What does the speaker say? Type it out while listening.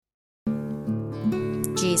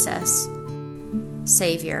Jesus,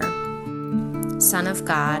 Savior, Son of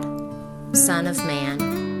God, Son of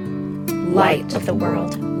Man, Light of the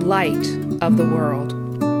world. Light of the world.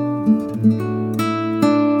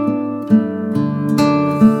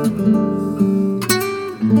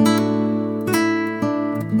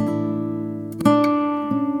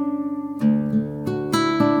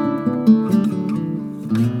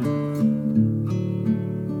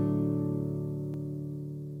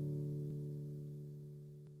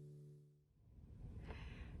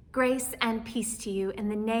 Grace and peace to you in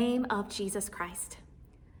the name of Jesus Christ.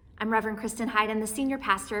 I'm Reverend Kristen Hayden, the senior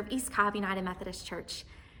pastor of East Cobb United Methodist Church,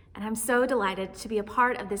 and I'm so delighted to be a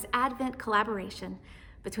part of this Advent collaboration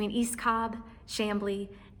between East Cobb, Chamblee,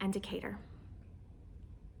 and Decatur.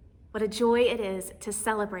 What a joy it is to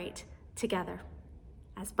celebrate together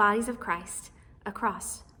as bodies of Christ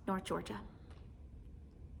across North Georgia.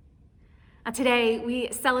 Now, today,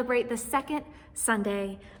 we celebrate the second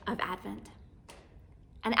Sunday of Advent.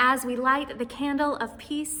 And as we light the candle of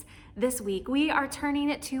peace this week, we are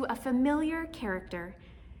turning it to a familiar character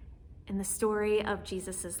in the story of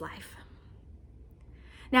Jesus' life.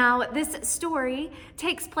 Now, this story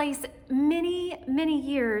takes place many, many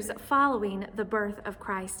years following the birth of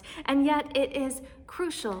Christ, and yet it is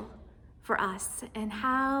crucial for us in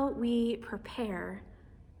how we prepare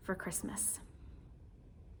for Christmas.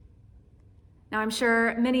 Now, I'm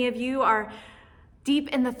sure many of you are deep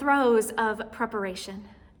in the throes of preparation,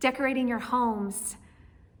 decorating your homes,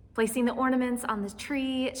 placing the ornaments on the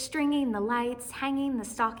tree, stringing the lights, hanging the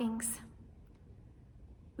stockings.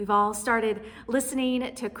 We've all started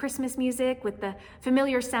listening to Christmas music with the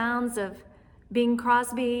familiar sounds of Bing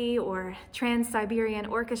Crosby or Trans-Siberian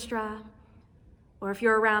Orchestra. Or if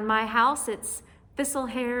you're around my house, it's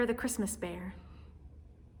Thistlehair the Christmas Bear.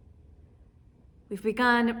 We've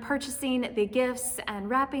begun purchasing the gifts and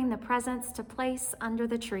wrapping the presents to place under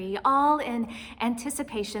the tree, all in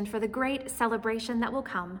anticipation for the great celebration that will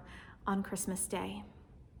come on Christmas Day.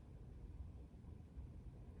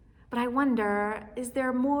 But I wonder, is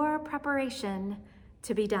there more preparation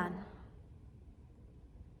to be done?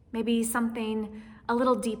 Maybe something a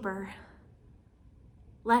little deeper,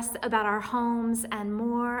 less about our homes and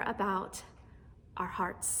more about our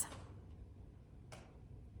hearts.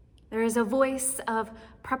 There is a voice of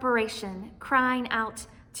preparation crying out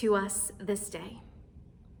to us this day.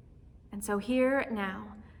 And so here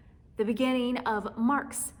now, the beginning of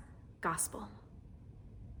Mark's gospel,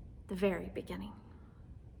 the very beginning.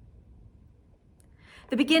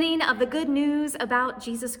 The beginning of the good news about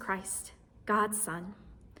Jesus Christ, God's Son,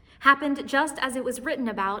 happened just as it was written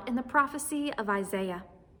about in the prophecy of Isaiah.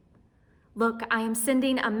 Look, I am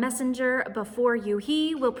sending a messenger before you.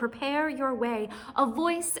 He will prepare your way, a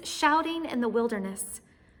voice shouting in the wilderness.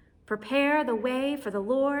 Prepare the way for the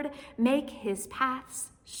Lord, make his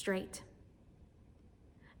paths straight.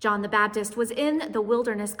 John the Baptist was in the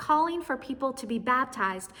wilderness calling for people to be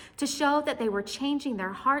baptized to show that they were changing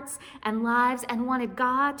their hearts and lives and wanted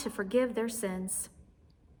God to forgive their sins.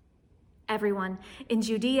 Everyone in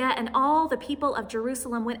Judea and all the people of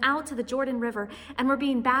Jerusalem went out to the Jordan River and were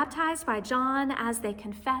being baptized by John as they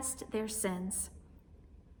confessed their sins.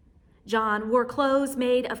 John wore clothes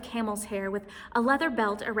made of camel's hair with a leather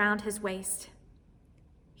belt around his waist.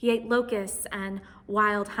 He ate locusts and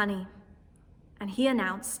wild honey, and he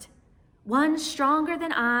announced, "One stronger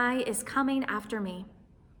than I is coming after me.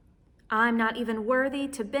 I'm not even worthy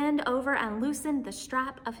to bend over and loosen the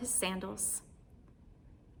strap of his sandals.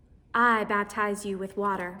 I baptize you with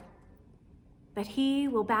water, but he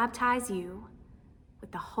will baptize you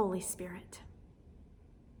with the Holy Spirit."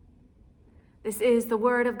 This is the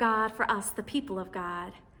word of God for us, the people of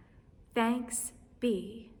God. Thanks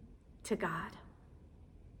be to God.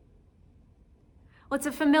 Well, it's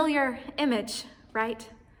a familiar image, right?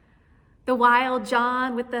 The wild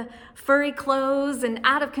John with the furry clothes and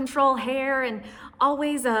out-of-control hair and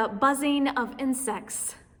always a buzzing of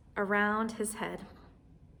insects around his head.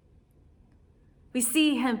 We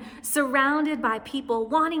see him surrounded by people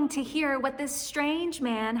wanting to hear what this strange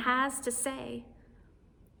man has to say.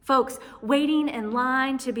 Folks waiting in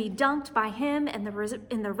line to be dunked by him in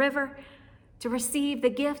the river to receive the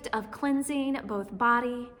gift of cleansing both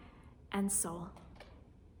body and soul.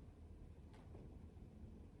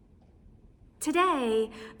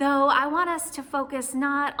 Today, though, I want us to focus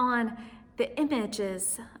not on the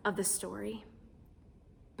images of the story,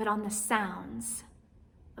 but on the sounds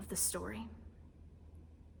of the story.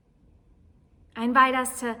 I invite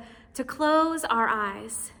us to close our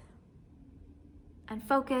eyes and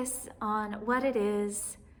focus on what it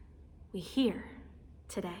is we hear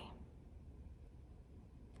today.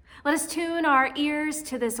 Let us tune our ears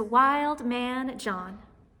to this wild man, John,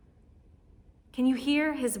 Can you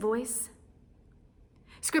hear his voice?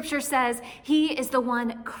 Scripture says he is the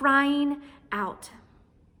one crying out.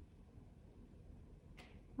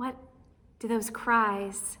 What do those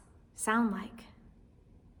cries sound like?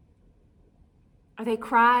 Are they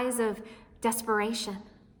cries of desperation?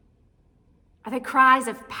 Are they cries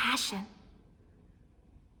of passion?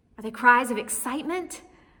 Are they cries of excitement?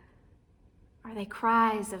 Are they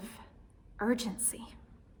cries of urgency?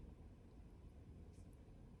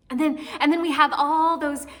 And then we have all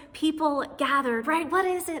those people gathered, right? What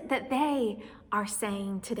is it that they are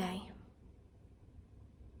saying today?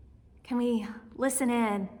 Can we listen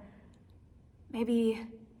in? Maybe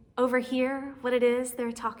overhear what it is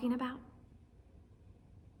they're talking about?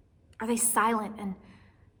 Are they silent and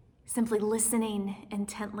simply listening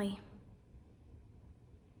intently?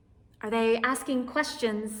 Are they asking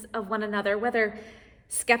questions of one another, whether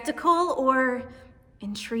skeptical or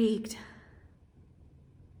intrigued?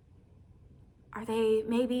 Are they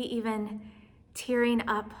maybe even tearing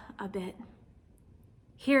up a bit,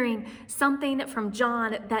 hearing something from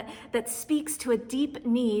John that speaks to a deep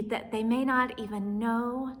need that they may not even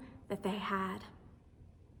know that they had?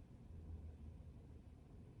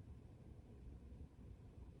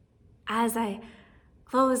 As I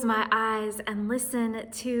close my eyes and listen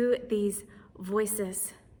to these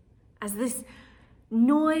voices, as this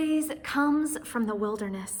noise comes from the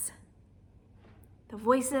wilderness, the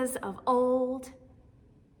voices of old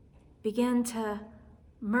begin to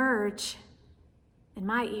merge in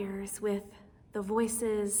my ears with the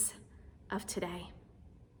voices of today.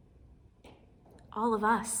 All of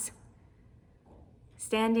us,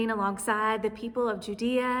 standing alongside the people of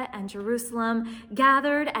Judea and Jerusalem,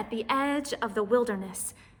 gathered at the edge of the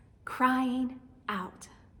wilderness, crying out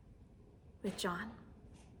with John.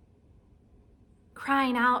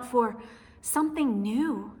 Crying out for something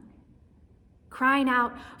new. Crying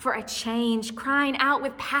out for a change. Crying out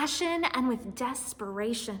with passion and with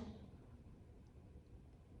desperation.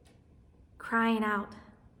 Crying out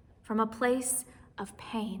from a place of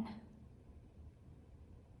pain,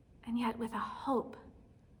 and yet with a hope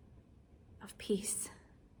of peace.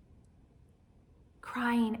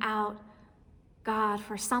 Crying out, God,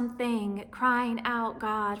 for something. Crying out,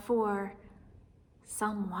 God, for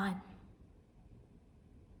someone.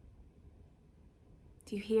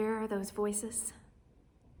 Do you hear those voices?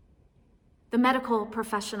 The medical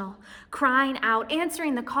professional crying out,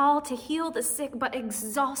 answering the call to heal the sick, but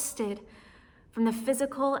exhausted from the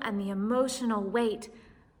physical and the emotional weight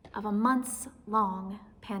of a months-long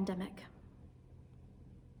pandemic.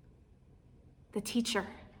 The teacher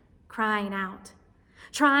crying out,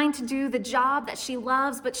 trying to do the job that she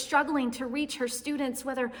loves, but struggling to reach her students,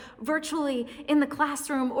 whether virtually in the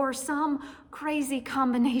classroom or some crazy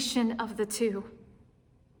combination of the two.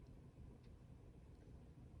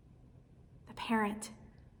 The parent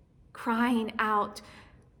crying out,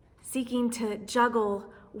 seeking to juggle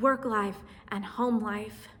work life and home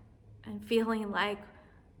life, and feeling like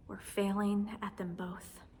we're failing at them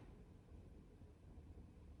both.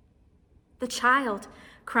 The child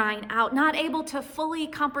crying out, not able to fully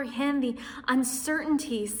comprehend the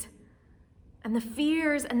uncertainties and the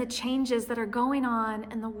fears and the changes that are going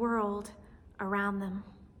on in the world around them.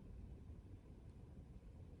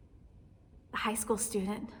 The high school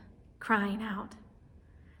student crying out,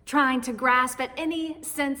 trying to grasp at any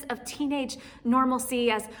sense of teenage normalcy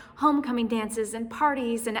as homecoming dances and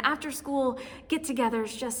parties and after-school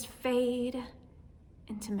get-togethers just fade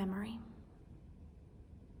into memory.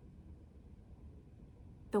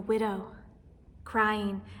 The widow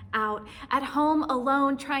crying out, at home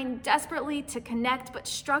alone, trying desperately to connect, but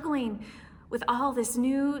struggling with all this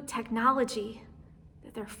new technology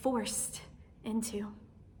that they're forced into.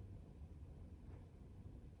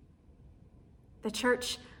 The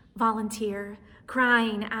church volunteer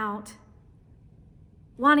crying out,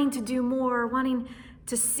 wanting to do more, wanting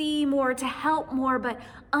to see more, to help more, but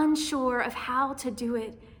unsure of how to do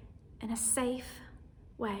it in a safe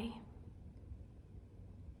way.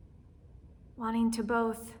 Wanting to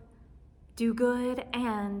both do good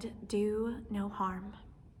and do no harm.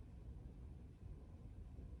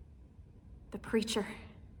 The preacher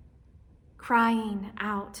crying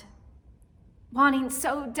out, wanting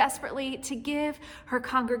so desperately to give her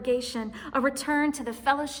congregation a return to the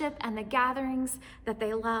fellowship and the gatherings that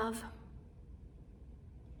they love,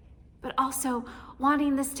 but also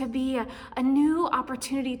wanting this to be a new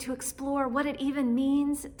opportunity to explore what it even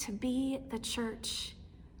means to be the church.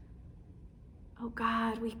 Oh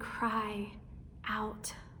God, we cry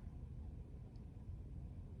out.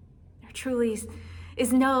 There truly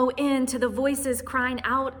is no end to the voices crying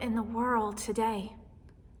out in the world today.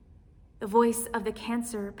 The voice of the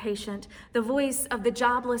cancer patient, the voice of the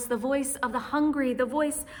jobless, the voice of the hungry, the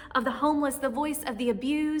voice of the homeless, the voice of the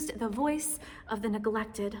abused, the voice of the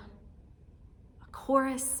neglected. A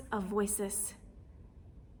chorus of voices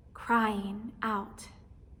crying out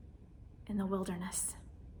in the wilderness.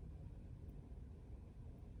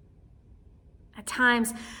 At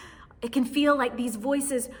times, it can feel like these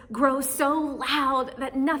voices grow so loud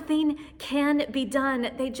that nothing can be done.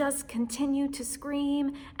 They just continue to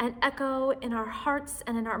scream and echo in our hearts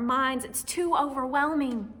and in our minds. It's too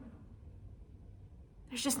overwhelming.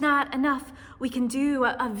 There's just not enough we can do.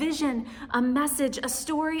 A vision, a message, a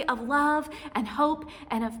story of love and hope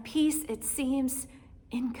and of peace, it seems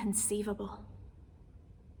inconceivable.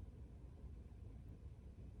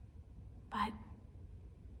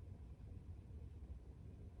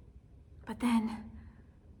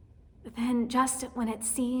 But then just when it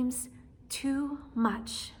seems too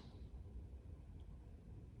much,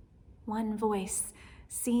 one voice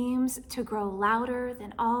seems to grow louder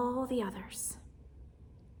than all the others.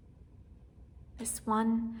 This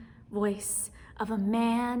one voice of a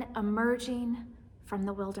man emerging from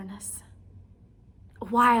the wilderness. A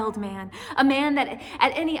wild man, a man that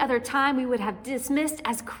at any other time we would have dismissed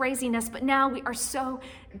as craziness, but now we are so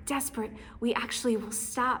desperate we actually will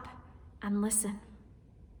stop and listen.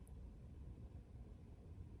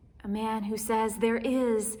 A man who says there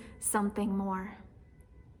is something more.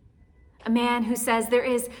 A man who says there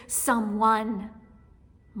is someone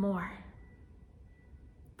more.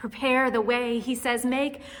 Prepare the way, he says,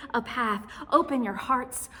 make a path. Open your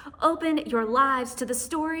hearts, open your lives to the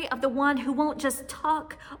story of the one who won't just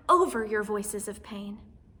talk over your voices of pain,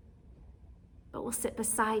 but will sit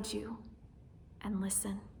beside you and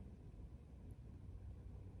listen.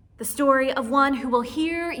 The story of one who will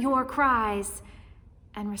hear your cries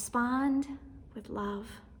and respond with love.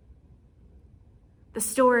 The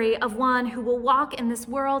story of one who will walk in this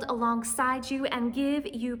world alongside you and give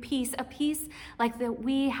you peace, a peace like that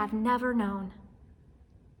we have never known,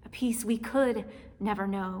 a peace we could never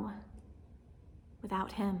know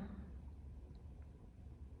without him.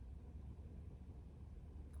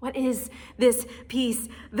 What is this peace,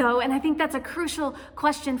 though? And I think that's a crucial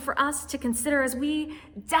question for us to consider as we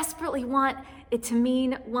desperately want it to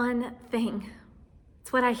mean one thing.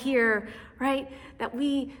 It's what I hear, right? That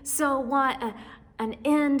we so want an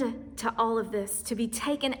end to all of this, to be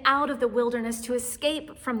taken out of the wilderness, to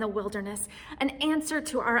escape from the wilderness, an answer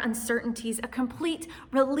to our uncertainties, a complete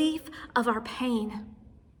relief of our pain.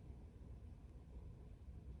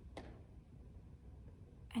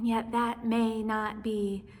 And yet that may not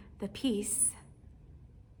be the peace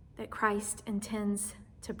that Christ intends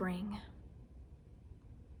to bring.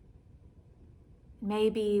 It may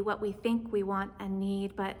be what we think we want and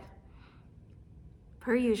need, but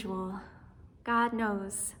per usual, God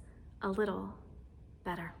knows a little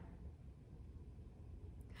better.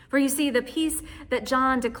 For you see, the peace that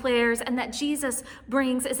John declares and that Jesus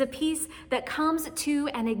brings is a peace that comes to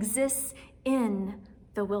and exists in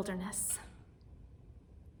the wilderness.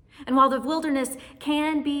 And while the wilderness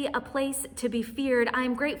can be a place to be feared, I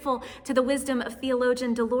am grateful to the wisdom of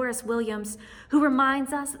theologian Dolores Williams, who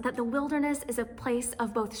reminds us that the wilderness is a place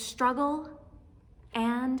of both struggle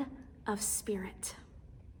and of spirit,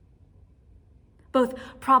 both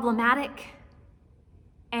problematic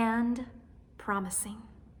and promising.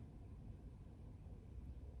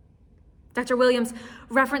 Dr. Williams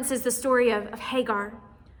references the story of Hagar,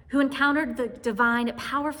 who encountered the divine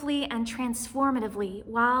powerfully and transformatively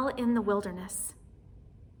while in the wilderness.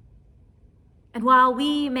 And while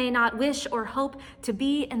we may not wish or hope to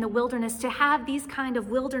be in the wilderness, to have these kind of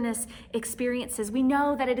wilderness experiences, we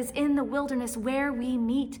know that it is in the wilderness where we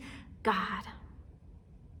meet God.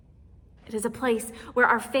 It is a place where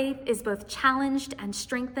our faith is both challenged and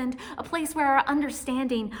strengthened, a place where our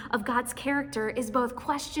understanding of God's character is both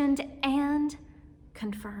questioned and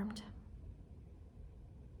confirmed.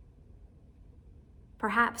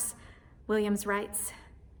 Perhaps, Williams writes,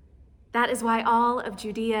 that is why all of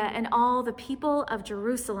Judea and all the people of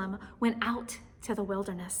Jerusalem went out to the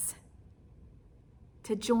wilderness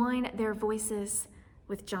to join their voices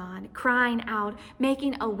with John, crying out,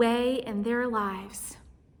 making a way in their lives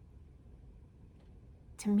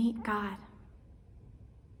to meet God,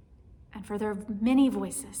 and for their many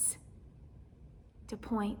voices to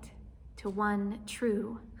point to one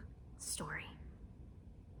true story.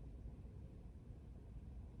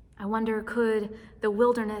 I wonder, could the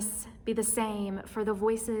wilderness be the same for the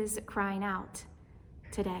voices crying out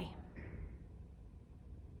today?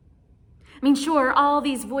 I mean, sure, all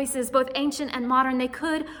these voices, both ancient and modern, they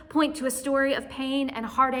could point to a story of pain and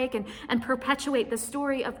heartache and perpetuate the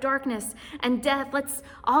story of darkness and death. Let's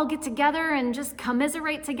all get together and just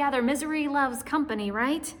commiserate together. Misery loves company,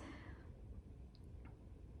 right?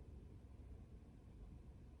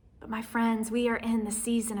 But my friends, we are in the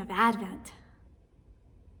season of Advent.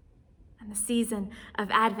 And the season of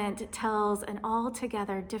Advent tells an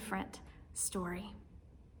altogether different story.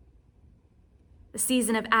 The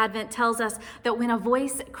season of Advent tells us that when a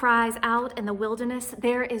voice cries out in the wilderness,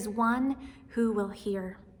 there is one who will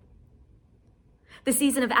hear. The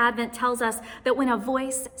season of Advent tells us that when a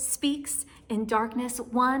voice speaks in darkness,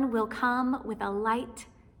 one will come with a light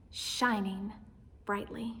shining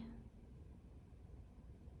brightly.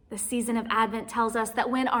 The season of Advent tells us that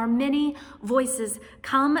when our many voices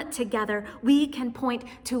come together, we can point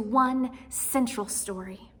to one central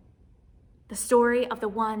story. The story of the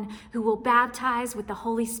one who will baptize with the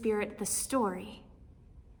Holy Spirit, the story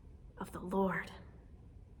of the Lord.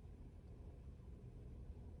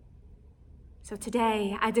 So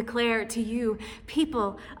today I declare to you,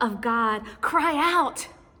 people of God, cry out.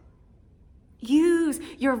 Use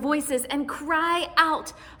your voices and cry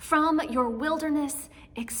out from your wilderness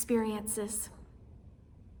experiences.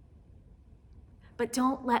 But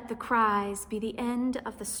don't let the cries be the end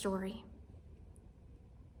of the story.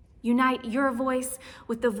 Unite your voice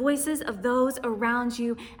with the voices of those around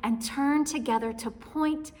you and turn together to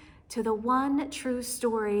point to the one true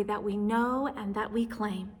story that we know and that we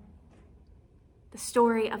claim. The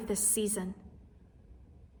story of this season.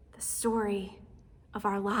 The story of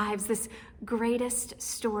our lives. This greatest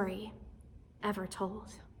story ever told.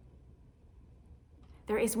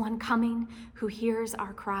 There is one coming who hears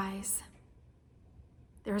our cries.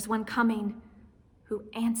 There is one coming who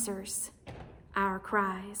answers our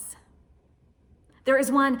cries. There is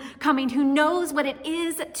one coming who knows what it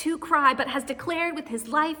is to cry, but has declared with his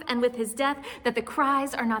life and with his death that the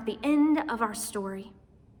cries are not the end of our story.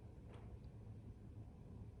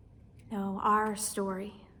 No, our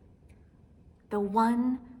story, the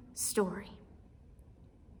one story,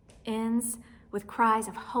 ends with cries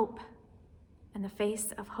of hope in the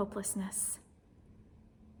face of hopelessness,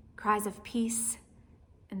 cries of peace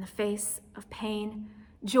in the face of pain,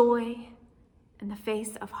 joy in the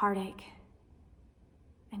face of heartache,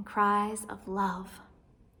 and cries of love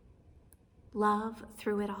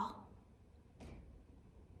through it all.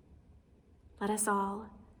 Let us all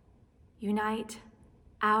unite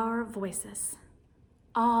our voices,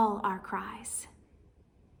 all our cries,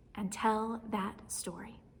 and tell that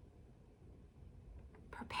story.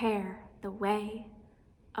 Prepare the way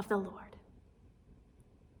of the Lord.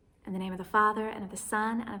 In the name of the Father, and of the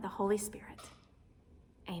Son, and of the Holy Spirit.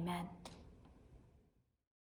 Amen.